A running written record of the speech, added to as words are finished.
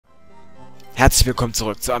Herzlich willkommen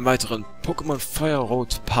zurück zu einem weiteren Pokémon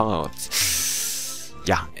Feuerrot Part.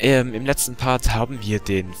 Ja, im letzten Part haben wir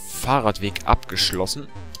den Fahrradweg abgeschlossen.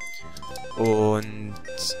 Und,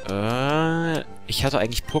 ich hatte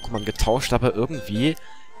eigentlich Pokémon getauscht, aber irgendwie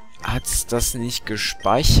hat's das nicht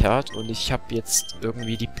gespeichert. Und ich habe jetzt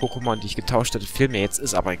irgendwie die Pokémon, die ich getauscht hatte, fehlen mir jetzt.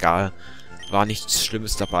 Ist aber egal. War nichts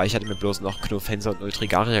Schlimmes dabei. Ich hatte mir bloß noch Knofenser und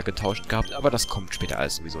Ultrigaria getauscht gehabt, aber das kommt später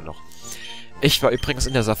alles sowieso noch. Ich war übrigens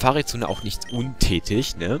in der Safari-Zone auch nicht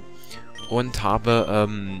untätig, ne? Und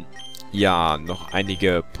habe, ja, noch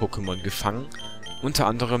einige Pokémon gefangen. Unter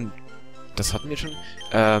anderem, das hatten wir schon,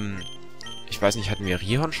 ich weiß nicht, hatten wir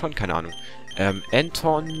Rihorn schon? Keine Ahnung.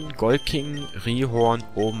 Anton, Golking, Rihorn,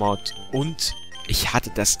 Omod und ich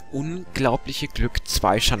hatte das unglaubliche Glück,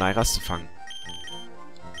 2 Shanairas zu fangen.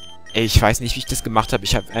 Ey, ich weiß nicht, wie ich das gemacht habe.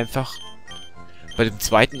 Ich habe einfach... Bei dem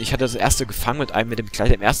zweiten, ich hatte das erste gefangen mit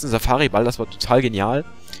dem ersten Safari-Ball, das war total genial.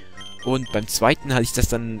 Und beim zweiten hatte ich das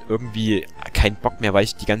dann irgendwie keinen Bock mehr, weil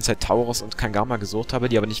ich die ganze Zeit Taurus und Kangama gesucht habe,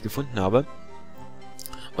 die aber nicht gefunden habe.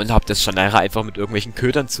 Und habe das Shanaira einfach mit irgendwelchen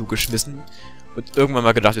Ködern zugeschmissen und irgendwann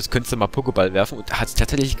mal gedacht, jetzt könntest du mal Pokéball werfen und hat es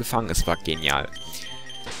tatsächlich gefangen. Es war genial.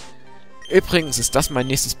 Übrigens ist das mein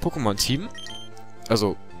nächstes Pokémon-Team.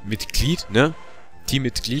 Also Mitglied, ne?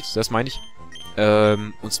 Teammitglied, das meine ich.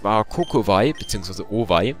 Und zwar Kokowai, beziehungsweise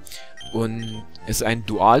Owai. Und ist ein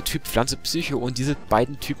Dualtyp Pflanze-Psycho und diese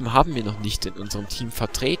beiden Typen haben wir noch nicht in unserem Team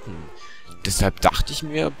vertreten. Deshalb dachte ich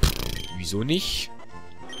mir, wieso nicht?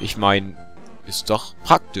 Ich meine, ist doch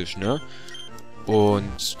praktisch, ne?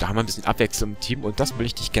 Und da haben wir ein bisschen Abwechslung im Team und das will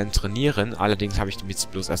ich dich gerne trainieren. Allerdings habe ich dem jetzt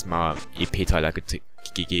bloß erstmal EP-Teiler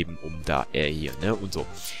gegeben, um da hier, ne? Und so.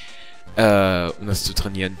 Um das zu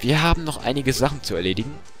trainieren. Wir haben noch einige Sachen zu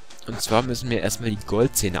erledigen. Und zwar müssen wir erstmal die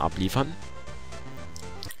Goldzähne abliefern.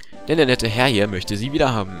 Denn der nette Herr hier möchte sie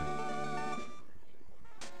wieder haben.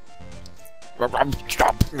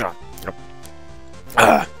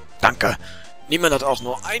 Danke. Niemand hat auch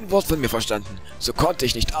nur ein Wort von mir verstanden. So konnte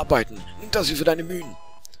ich nicht arbeiten. Das ist für deine Mühen.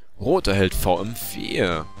 Rot erhält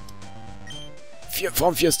VM4.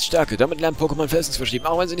 VM4 ist Stärke. Damit lernen Pokémon Felsen zu verschieben,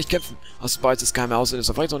 auch wenn sie nicht kämpfen. Hast du bereits das geheime Haus in der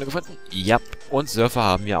Safari-Zone gefunden? Ja. Und Surfer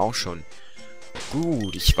haben wir auch schon.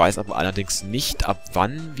 Gut, ich weiß aber allerdings nicht, ab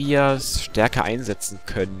wann wir es stärker einsetzen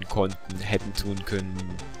können, hätten tun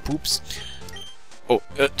können. Pups. Oh,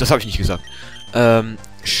 das habe ich nicht gesagt.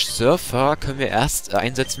 Surfer können wir erst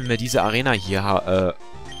einsetzen, wenn wir diese Arena hier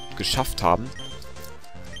geschafft haben.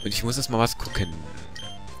 Und ich muss jetzt mal was gucken.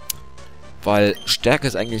 Weil Stärke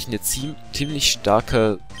ist eigentlich eine ziemlich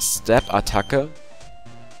starke Stab-Attacke.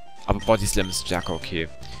 Aber Body Slam ist stärker, okay.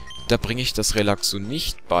 Da bringe ich das Relaxo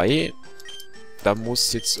nicht bei. Da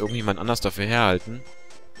muss jetzt irgendjemand anders dafür herhalten.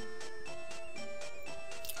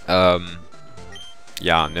 Ja,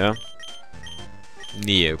 ne?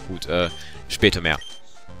 Nee, gut, später mehr.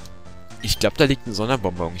 Ich glaube, da liegt ein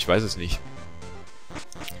Sonderbonbon, ich weiß es nicht.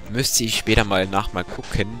 Müsste ich später mal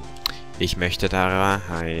gucken. Ich möchte da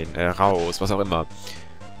rein, raus, was auch immer.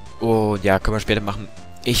 Und ja, können wir später machen.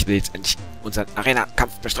 Ich will jetzt endlich unseren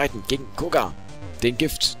Arena-Kampf bestreiten gegen Koga, den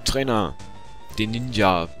Gift-Trainer, den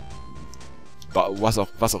Ninja, was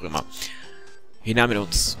auch immer. Hinein mit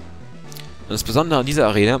uns. Und das Besondere an dieser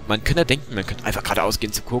Arena, man könnte denken, man könnte einfach geradeaus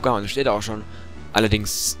gehen zu Koga und steht auch schon.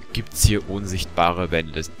 Allerdings gibt es hier unsichtbare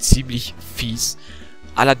Wände. Das ist ziemlich fies.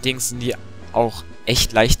 Allerdings sind die auch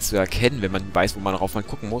echt leicht zu erkennen, wenn man weiß, worauf man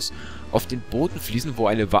gucken muss. Auf den Bodenfliesen, wo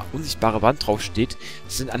eine unsichtbare Wand drauf steht,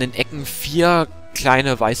 sind an den Ecken 4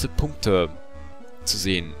 kleine weiße Punkte zu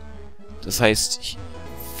sehen. Das heißt,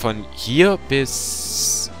 von hier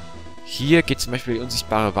bis hier geht zum Beispiel die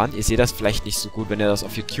unsichtbare Wand. Ihr seht das vielleicht nicht so gut, wenn ihr das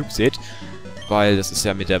auf YouTube seht, weil das ist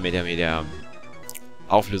ja mit der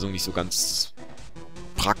Auflösung nicht so ganz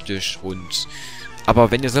praktisch und...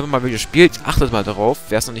 Aber wenn ihr selber mal wieder spielt, achtet mal darauf,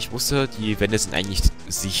 wer es noch nicht wusste, die Wände sind eigentlich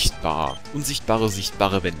sichtbar.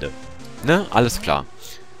 Sichtbare Wände. Ne? Alles klar.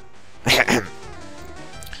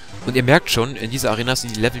 Und ihr merkt schon, in dieser Arena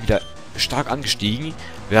sind die Level wieder stark angestiegen.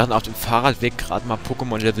 Während auf dem Fahrradweg gerade mal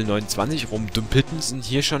Pokémon Level 29 rumdümpelten, sind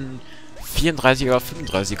hier schon 34er,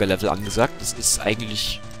 35er Level angesagt. Das ist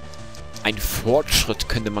eigentlich ein Fortschritt,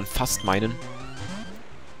 könnte man fast meinen.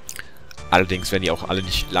 Allerdings werden die auch alle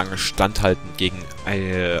nicht lange standhalten gegen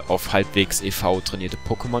auf halbwegs EV trainierte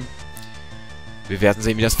Pokémon. Wir werden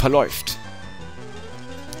sehen, wie das verläuft.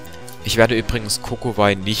 Ich werde übrigens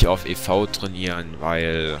Kokowai nicht auf EV trainieren,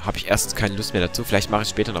 weil habe ich erstens keine Lust mehr dazu. Vielleicht mache ich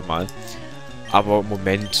es später nochmal. Aber im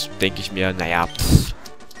Moment denke ich mir, naja,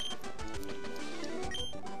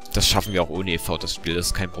 das schaffen wir auch ohne EV, das Spiel, das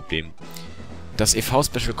ist kein Problem. Das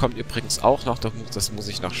EV-Special kommt übrigens auch noch, das muss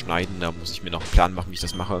ich noch schneiden, da muss ich mir noch einen Plan machen, wie ich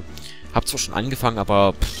das mache. Hab zwar schon angefangen,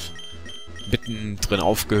 aber mittendrin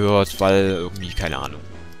aufgehört, weil irgendwie, keine Ahnung,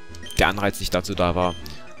 der Anreiz nicht dazu da war.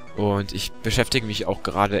 Und ich beschäftige mich auch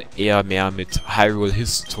gerade eher mehr mit Hyrule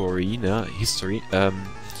History,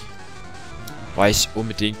 weil ich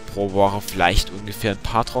unbedingt pro Woche vielleicht ungefähr ein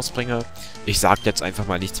Part rausbringe. Ich sage jetzt einfach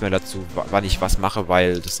mal nichts mehr dazu, wann ich was mache,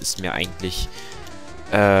 weil das ist mir eigentlich,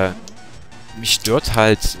 mich stört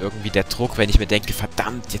halt irgendwie der Druck, wenn ich mir denke,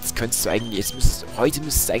 verdammt, jetzt könntest du eigentlich, heute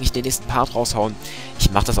müsstest du eigentlich den nächsten Part raushauen.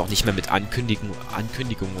 Ich mache das auch nicht mehr mit Ankündigungen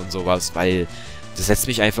und sowas, weil das setzt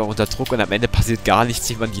mich einfach unter Druck und am Ende passiert gar nichts,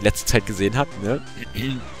 wie man die letzte Zeit gesehen hat, ne?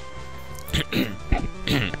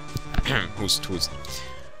 Hust.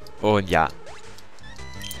 Und ja.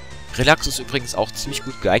 Relax ist übrigens auch ziemlich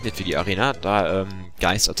gut geeignet für die Arena, da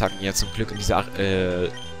Geistattacken ja zum Glück in dieser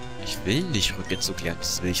ich will nicht Rückentzug lernen.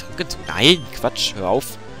 Das will ich Rückentzug. Nein, Quatsch, hör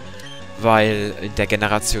auf. Weil in der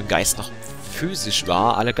Generation Geist noch physisch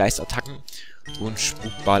war, alle Geistattacken. Und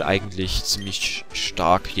Spukball eigentlich ziemlich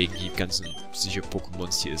stark gegen die ganzen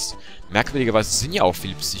Psycho-Pokémons hier ist. Merkwürdigerweise sind ja auch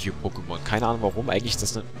viele Psycho-Pokémon. Keine Ahnung warum. Eigentlich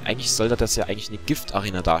sollte das ja eigentlich eine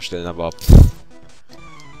Gift-Arena darstellen, aber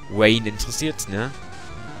Wayne interessiert, ne?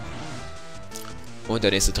 Und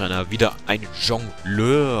der nächste Trainer, wieder ein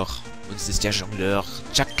Jongleur. Und es ist der Jongleur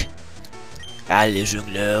Chuck. Ah, le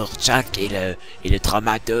Jongleur Chuck et le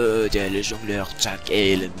traumateur de le Jongleur Chuck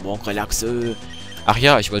et le mon relaxeux. Ach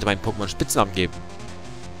ja, ich wollte meinen Pokémon Spitznamen geben.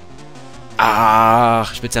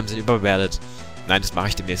 Ach, Spitznamen sind überbewertet. Nein, das mache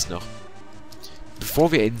ich demnächst noch.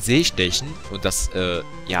 Bevor wir in den See stechen, und das,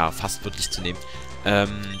 ja, fast wörtlich zu nehmen,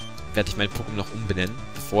 werde ich mein Pokémon noch umbenennen,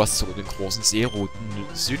 bevor es zu den großen Seerouten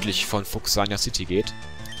südlich von Fuchsania City geht.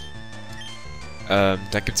 Da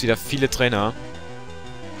gibt es wieder viele Trainer,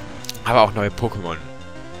 aber auch neue Pokémon.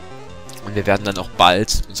 Und wir werden dann auch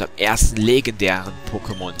bald unserem ersten legendären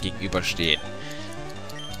Pokémon gegenüberstehen.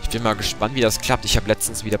 Ich bin mal gespannt, wie das klappt. Ich habe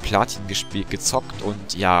letztens wieder Platin gezockt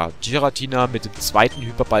und ja, Giratina mit dem zweiten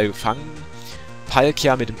Hyperball gefangen,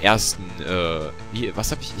 Palkia mit dem ersten,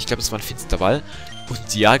 was habe ich? Ich glaube, es war ein Finsterball. Und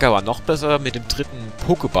Dialga war noch besser mit dem dritten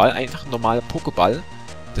Pokéball, einfach ein normaler Pokéball.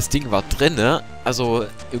 Das Ding war drinne, also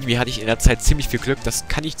irgendwie hatte ich in der Zeit ziemlich viel Glück. Das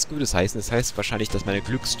kann nichts Gutes heißen. Das heißt wahrscheinlich, dass meine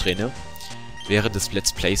Glückssträhne während des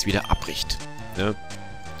Let's Plays wieder abbricht. Ne?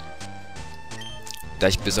 Da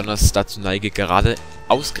ich besonders dazu neige, gerade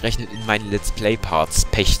ausgerechnet in meinen Let's Play Parts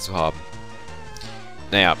Pech zu haben.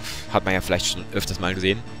 Naja, hat man ja vielleicht schon öfters mal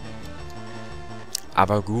gesehen.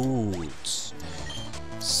 Aber gut.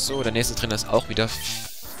 So, der nächste Trainer ist auch wieder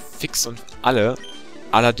fix und alle.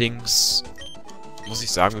 Allerdings muss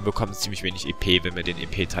ich sagen, wir bekommen ziemlich wenig EP, wenn wir den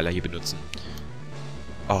EP-Teiler hier benutzen.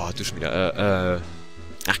 Oh, du schon wieder,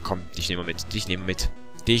 Ach komm, dich nehmen wir mit.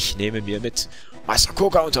 Dich nehmen wir mit. Meister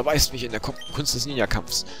Koga unterweist mich in der Kunst des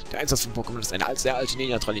Ninja-Kampfs. Der Einsatz von Pokémon ist eine sehr alte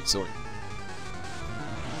Ninja-Tradition.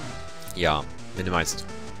 Ja, wenn du meinst.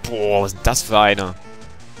 Boah, was ist denn das für einer?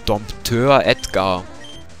 Dompteur Edgar.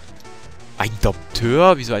 Ein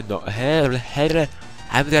Dompteur? Wieso ein Dompteur?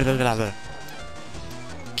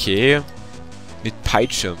 Okay. Mit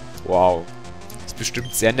Peitsche. Wow. Ist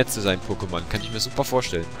bestimmt sehr nett zu sein, Pokémon. Kann ich mir super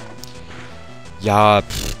vorstellen. Ja,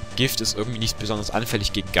 Gift ist irgendwie nicht besonders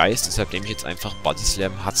anfällig gegen Geist. Deshalb nehme ich jetzt einfach Body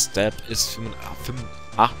Slam. Hard Stab ist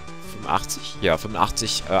 85? Ja,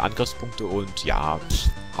 85 Angriffspunkte und ja,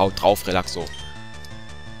 haut drauf, Relaxo.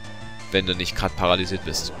 Wenn du nicht gerade paralysiert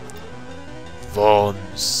bist.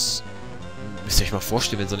 Worms. Müsst ihr euch mal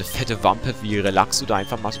vorstellen, wenn so eine fette Wampe wie Relaxo da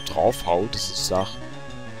einfach mal so draufhaut. Das ist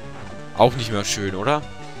auch nicht mehr schön, oder?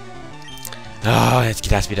 Ah, jetzt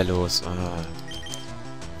geht das wieder los.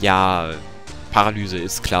 Ja, Paralyse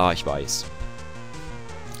ist klar, ich weiß.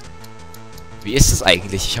 Wie ist es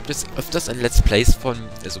eigentlich? Ich habe das öfters in Let's Plays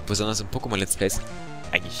also besonders in Pokémon-Let's Plays,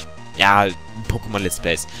 eigentlich, ja, in Pokémon-Let's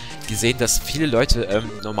Plays, gesehen, dass viele Leute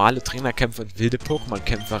normale Trainerkämpfe und wilde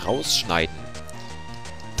Pokémon-Kämpfe rausschneiden.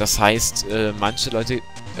 Das heißt, manche Leute,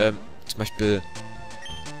 zum Beispiel,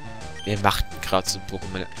 wer macht denn gerade so ein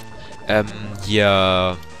Pokémon?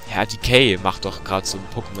 Hier, Herr DK macht doch gerade so ein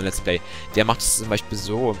Pokémon-Let's Play. Der macht es zum Beispiel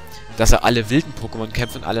so, dass er alle wilden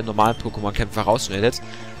Pokémon-Kämpfe und alle normalen Pokémon-Kämpfe rausschneidet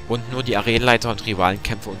und nur die Arenaleiter und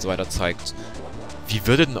Rivalenkämpfe und so weiter zeigt. Wie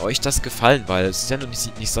würde denn euch das gefallen? Weil es ist ja noch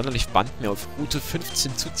nicht sonderlich spannend, mir auf Route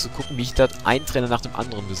 15 zuzugucken, wie ich da einen Trainer nach dem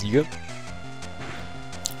anderen besiege.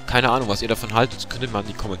 Keine Ahnung, was ihr davon haltet. Könnt ihr mal in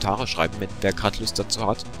die Kommentare schreiben, wenn wer gerade Lust dazu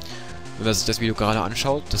hat. Wenn man sich das Video gerade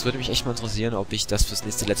anschaut. Das würde mich echt mal interessieren, ob ich das fürs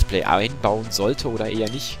nächste Let's Play einbauen sollte oder eher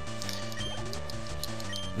nicht.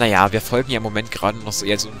 Naja, wir folgen ja im Moment gerade noch so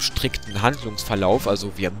eher so einem strikten Handlungsverlauf.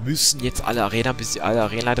 Also wir müssen jetzt alle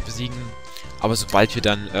Arenaleiter besiegen. Aber sobald wir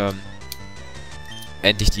dann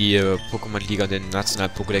endlich die Pokémon-Liga und den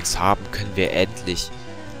nationalen Pokédex haben, können wir endlich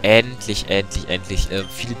endlich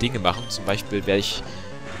viele Dinge machen. Zum Beispiel werde ich,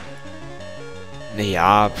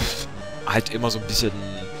 naja, halt immer so ein bisschen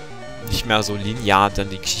nicht mehr so linear dann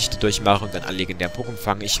die Geschichte durchmachen und dann alle legendären Pokémon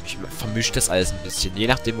fangen. Ich vermische das alles ein bisschen, je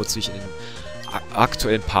nachdem, wozu ich in dem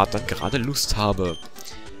aktuellen Part dann gerade Lust habe.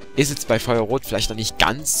 Ist jetzt bei Feuerrot vielleicht noch nicht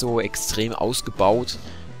ganz so extrem ausgebaut.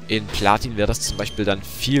 In Platin wäre das zum Beispiel dann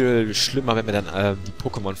viel schlimmer, wenn wir dann die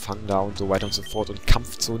Pokémon fangen da und so weiter und so fort. Und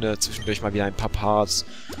Kampfzone, zwischendurch mal wieder ein paar Parts.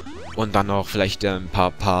 Und dann noch vielleicht ein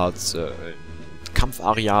paar Parts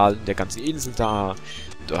Kampfareal, der ganzen Insel da.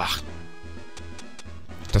 Ach,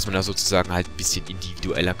 dass man da sozusagen halt ein bisschen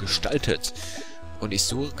individueller gestaltet. Und ich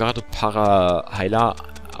suche gerade Para-Heiler,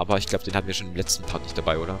 aber ich glaube, den hatten wir schon im letzten Part nicht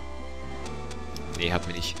dabei, oder? Nee, hatten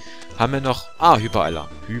wir nicht. Haben wir noch... Ah, Hyperheiler.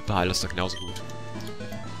 Hyperheiler ist doch genauso gut.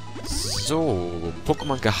 So,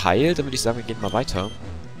 Pokémon geheilt. Dann würde ich sagen, wir gehen mal weiter.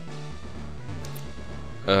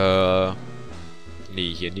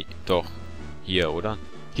 Nee, hier nicht. Doch. Hier, oder?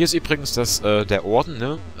 Hier ist übrigens das, der Orden,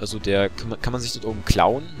 ne? Also der kann man sich dort oben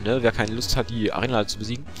klauen, ne? Wer keine Lust hat, die Arena zu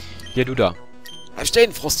besiegen. Hier, du da. Bleib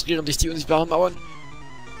stehen, frustrieren dich die unsichtbaren Mauern.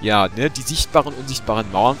 Ja, ne? Die sichtbaren,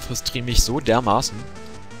 unsichtbaren Mauern frustrieren mich so dermaßen.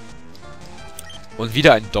 Und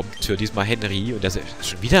wieder ein Domptür, diesmal Henry. Und der ist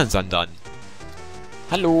schon wieder ein Sandan.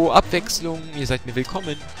 Hallo, Abwechslung, ihr seid mir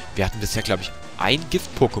willkommen. Wir hatten bisher, glaube ich, ein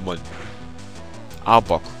Gift-Pokémon.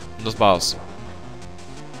 Arbok. Und das war's.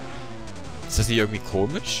 Ist das nicht irgendwie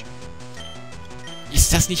komisch?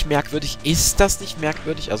 Ist das nicht merkwürdig? Ist das nicht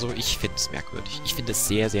merkwürdig? Also, ich finde es merkwürdig. Ich finde es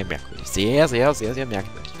sehr, sehr merkwürdig. Sehr, sehr, sehr, sehr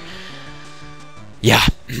merkwürdig. Ja.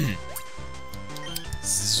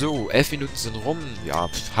 So, 11 Minuten sind rum. Ja,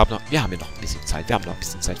 wir haben ja noch ein bisschen Zeit.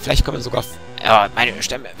 Vielleicht kommen wir sogar... meine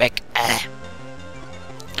Stimme weg.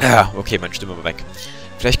 Ja, okay, meine Stimme war weg.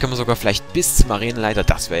 Vielleicht können wir sogar bis zum Arenenleiter.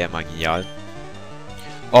 Das wäre ja mal genial.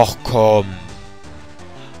 Och, komm.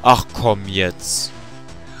 Ach, komm jetzt.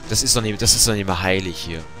 Das ist doch nicht mehr heilig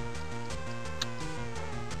hier.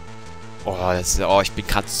 Oh, ich bin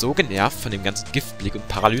gerade so genervt von dem ganzen Giftblick und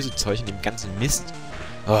Paralysezeug und dem ganzen Mist.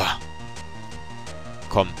 Oh.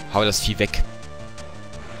 Komm, hau das Vieh weg.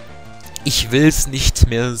 Ich will's nicht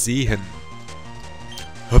mehr sehen.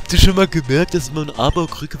 Habt ihr schon mal gemerkt, dass man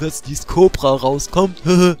Arbok rückwärts dieses Cobra rauskommt?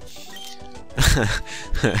 Um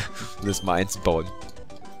das mal einzubauen.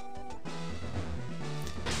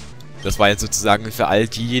 Das war jetzt sozusagen für all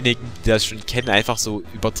diejenigen, die das schon kennen, einfach so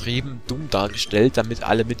übertrieben dumm dargestellt, damit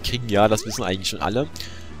alle mitkriegen, ja, das wissen eigentlich schon alle.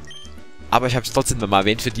 Aber ich habe es trotzdem nochmal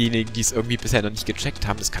erwähnt für diejenigen, die es irgendwie bisher noch nicht gecheckt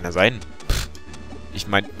haben. Das kann ja sein. Ich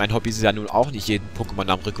meine, mein Hobby ist ja nun auch nicht, jeden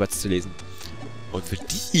Pokémon-Namen rückwärts zu lesen. Und für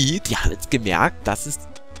die haben jetzt gemerkt, dass es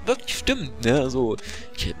wirklich stimmt, ne? Also,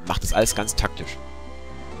 ich mache das alles ganz taktisch.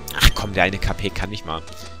 Ach komm, der eine KP kann ich mal.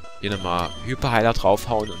 Hier nochmal Hyperheiler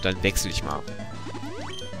draufhauen und dann wechsle ich mal.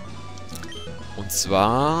 Und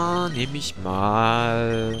zwar nehme ich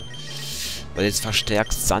mal... Weil jetzt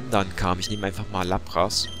verstärkt Sandan kam. Ich nehme einfach mal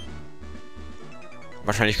Lapras.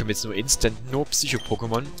 Wahrscheinlich kommen jetzt nur nur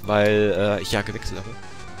Psycho-Pokémon, weil ich ja gewechselt habe.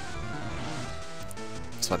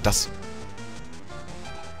 Was war das?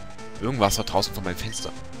 Irgendwas da draußen vor meinem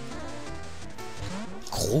Fenster.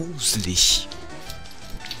 Gruselig.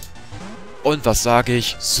 Und was sage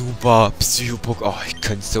ich? Super, Psycho-Pokémon. Oh, ich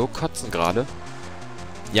könnte so kotzen gerade.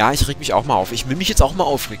 Ja, ich reg mich auch mal auf. Ich will mich jetzt auch mal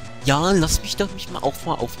aufregen. Ja, lass mich doch mal auf.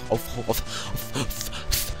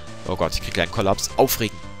 Oh Gott, ich krieg gleich einen Kollaps.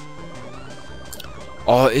 Aufregen.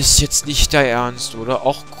 Oh, ist jetzt nicht der Ernst, oder?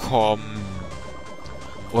 Och, komm.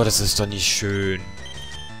 Oh, das ist doch nicht schön.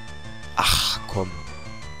 Ach, komm.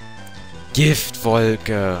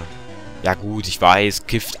 Giftwolke. Ja gut, ich weiß,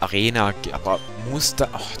 Gift Arena, aber Muster...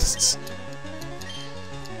 Ach, das ist...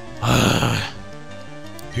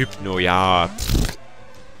 Hypno, ja.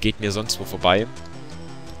 Geht mir sonst wo vorbei.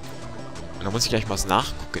 Und da muss ich gleich mal was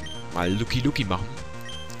nachgucken. Mal Lucky machen.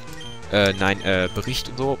 Nein, Bericht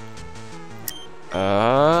und so.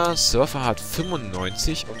 Surfer hat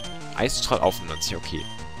 95 und Eisstrahl auf 90, okay.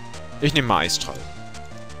 Ich nehme mal Eisstrahl.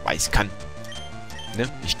 Weil ich kann. Ne?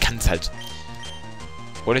 Ich kann's halt.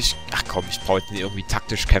 Oder ich... Ach komm, ich brauche jetzt nicht irgendwie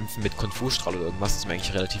taktisch kämpfen mit Konfusstrahl oder irgendwas. Das ist mir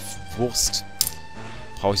eigentlich relativ Wurst.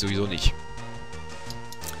 Brauche ich sowieso nicht.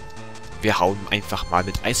 Wir hauen einfach mal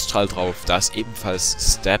mit Eisstrahl drauf, da es ebenfalls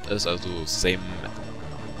Stab ist, also Same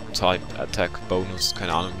Type Attack Bonus.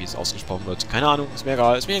 Keine Ahnung, wie es ausgesprochen wird. Keine Ahnung, ist mir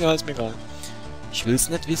egal, ist mir egal, ist mir egal. Ich will's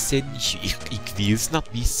nicht wissen, ich will's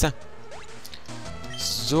nicht wissen.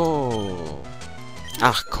 So.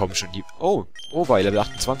 Ach komm schon, die... Oh, Owei, Level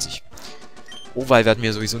 28. Owei werden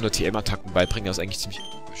mir sowieso nur TM-Attacken beibringen, das ist eigentlich ziemlich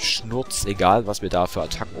schnurzegal, was wir da für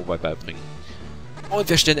Attacken Owei beibringen. Und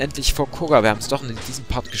wir stehen endlich vor Koga. Wir haben es doch in diesem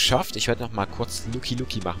Part geschafft. Ich werde noch mal kurz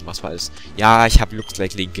Lucky machen, was mal ist. Ja, ich habe Looks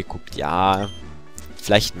Like Link geguckt. Ja,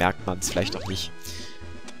 vielleicht merkt man es, vielleicht auch nicht.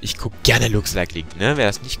 Ich gucke gerne Looks Like Link, ne? Wer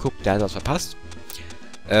das nicht guckt, der hat was verpasst.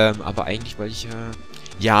 Aber eigentlich wollte ich...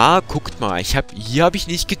 Ja, guckt mal. Hier habe ich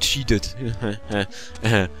nicht gecheatet.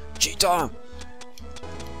 Cheater!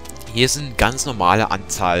 Hier ist eine ganz normale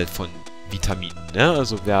Anzahl von Vitaminen, ne?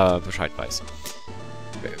 Also wer Bescheid weiß.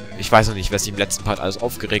 Ich weiß noch nicht, wer sich im letzten Part alles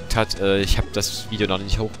aufgeregt hat. Ich habe das Video noch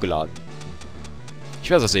nicht hochgeladen.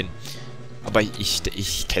 Ich werde es sehen. Aber ich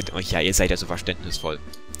kenne euch ja, ihr seid ja so verständnisvoll.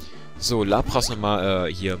 So, Lapras nochmal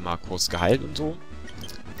hier mal kurz geheilt und so.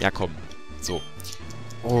 Ja, komm. So.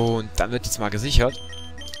 Und dann wird jetzt mal gesichert.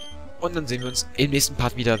 Und dann sehen wir uns im nächsten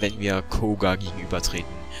Part wieder, wenn wir Koga gegenübertreten.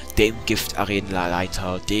 Dem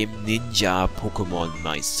Gift-Arenenleiter, dem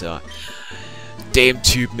Ninja-Pokémon-Meister. Dem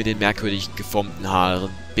Typ mit den merkwürdig geformten Haaren.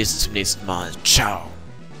 Bis zum nächsten Mal. Ciao.